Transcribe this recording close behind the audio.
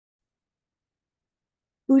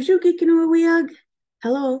Ujugikinawiyag.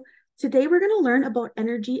 Hello. Today we're going to learn about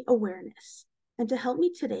energy awareness. And to help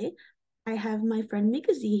me today, I have my friend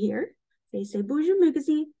Migazi here. Say Buju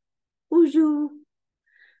Migazi. Buju.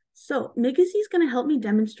 So Migazi is going to help me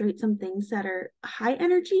demonstrate some things that are high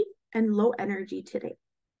energy and low energy today.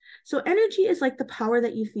 So energy is like the power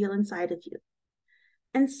that you feel inside of you.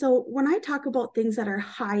 And so when I talk about things that are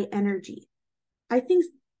high energy,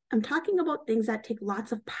 I'm talking about things that take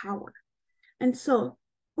lots of power. And so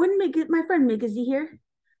when my friend Migazi here,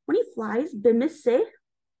 when he flies, Bimisse,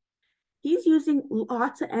 he's using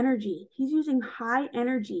lots of energy. He's using high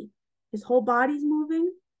energy. His whole body's moving.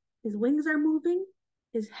 His wings are moving.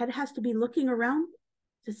 His head has to be looking around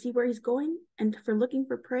to see where he's going and for looking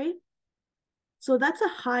for prey. So that's a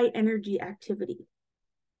high energy activity.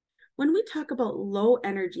 When we talk about low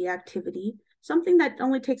energy activity, something that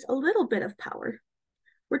only takes a little bit of power,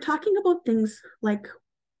 we're talking about things like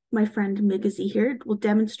my friend Migazi here will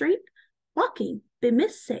demonstrate walking,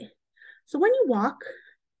 bimisse. So when you walk,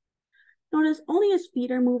 notice only his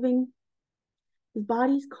feet are moving, his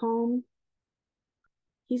body's calm.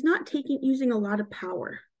 He's not using a lot of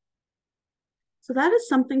power. So that is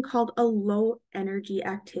something called a low energy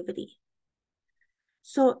activity.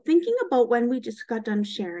 So thinking about when we just got done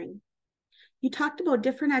sharing, you talked about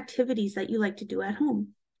different activities that you like to do at home.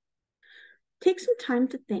 Take some time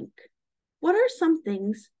to think. What are some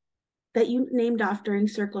things that you named off during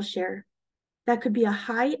Circle Share that could be a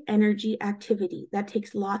high energy activity that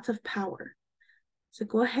takes lots of power? So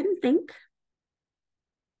go ahead and think.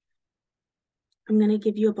 I'm going to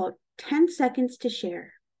give you about 10 seconds to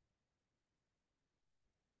share.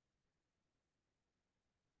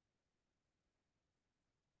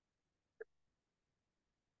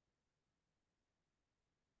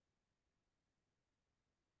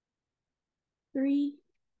 Three,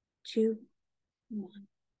 two, one.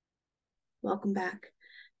 Welcome back.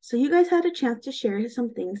 So you guys had a chance to share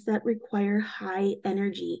some things that require high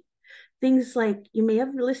energy. Things like you may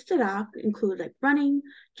have listed off include like running,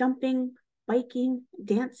 jumping, biking,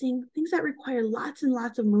 dancing, things that require lots and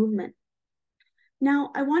lots of movement.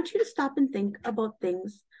 Now, I want you to stop and think about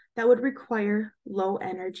things that would require low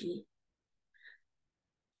energy.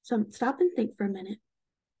 So stop and think for a minute.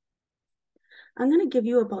 I'm going to give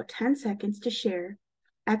you about 10 seconds to share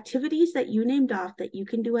activities that you named off that you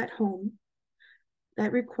can do at home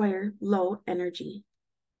that require low energy.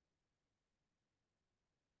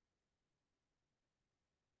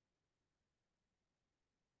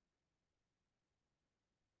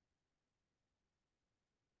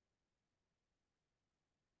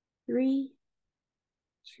 Three,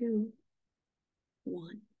 two,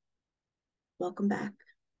 one. Welcome back.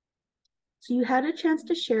 So you had a chance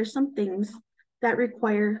to share some things that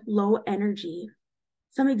require low energy.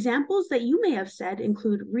 Some examples that you may have said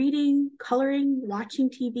include reading, coloring, watching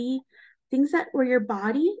TV, things where your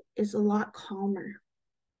body is a lot calmer.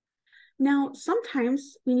 Now,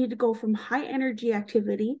 sometimes we need to go from high energy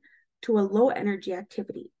activity to a low energy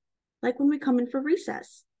activity, like when we come in for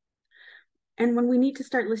recess and when we need to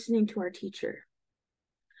start listening to our teacher.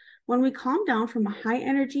 When we calm down from a high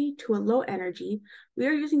energy to a low energy, we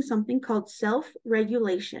are using something called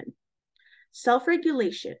self-regulation.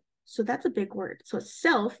 Self-regulation, so that's a big word. So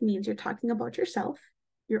self means you're talking about yourself,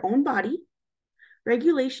 your own body.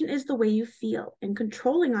 Regulation is the way you feel and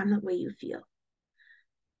controlling on the way you feel.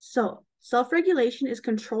 So self-regulation is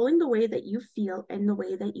controlling the way that you feel and the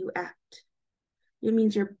way that you act. It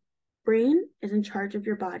means your brain is in charge of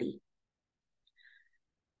your body.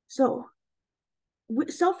 So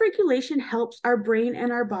self-regulation helps our brain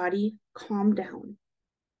and our body calm down.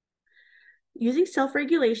 Using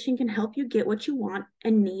self-regulation can help you get what you want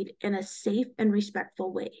and need in a safe and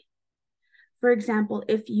respectful way. For example,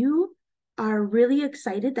 if you are really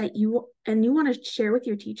excited that you want to share with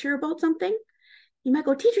your teacher about something, you might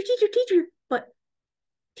go, teacher, teacher, teacher, but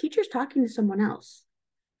teacher's talking to someone else.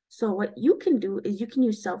 So what you can do is you can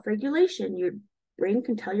use self-regulation. Your brain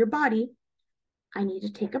can tell your body, I need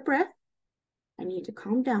to take a breath. I need to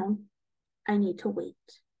calm down. I need to wait.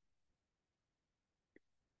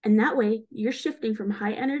 And that way you're shifting from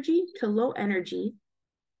high energy to low energy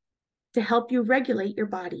to help you regulate your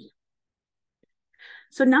body.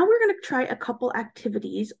 So now we're going to try a couple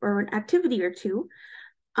activities or an activity or two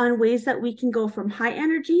on ways that we can go from high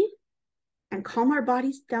energy and calm our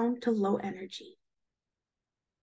bodies down to low energy.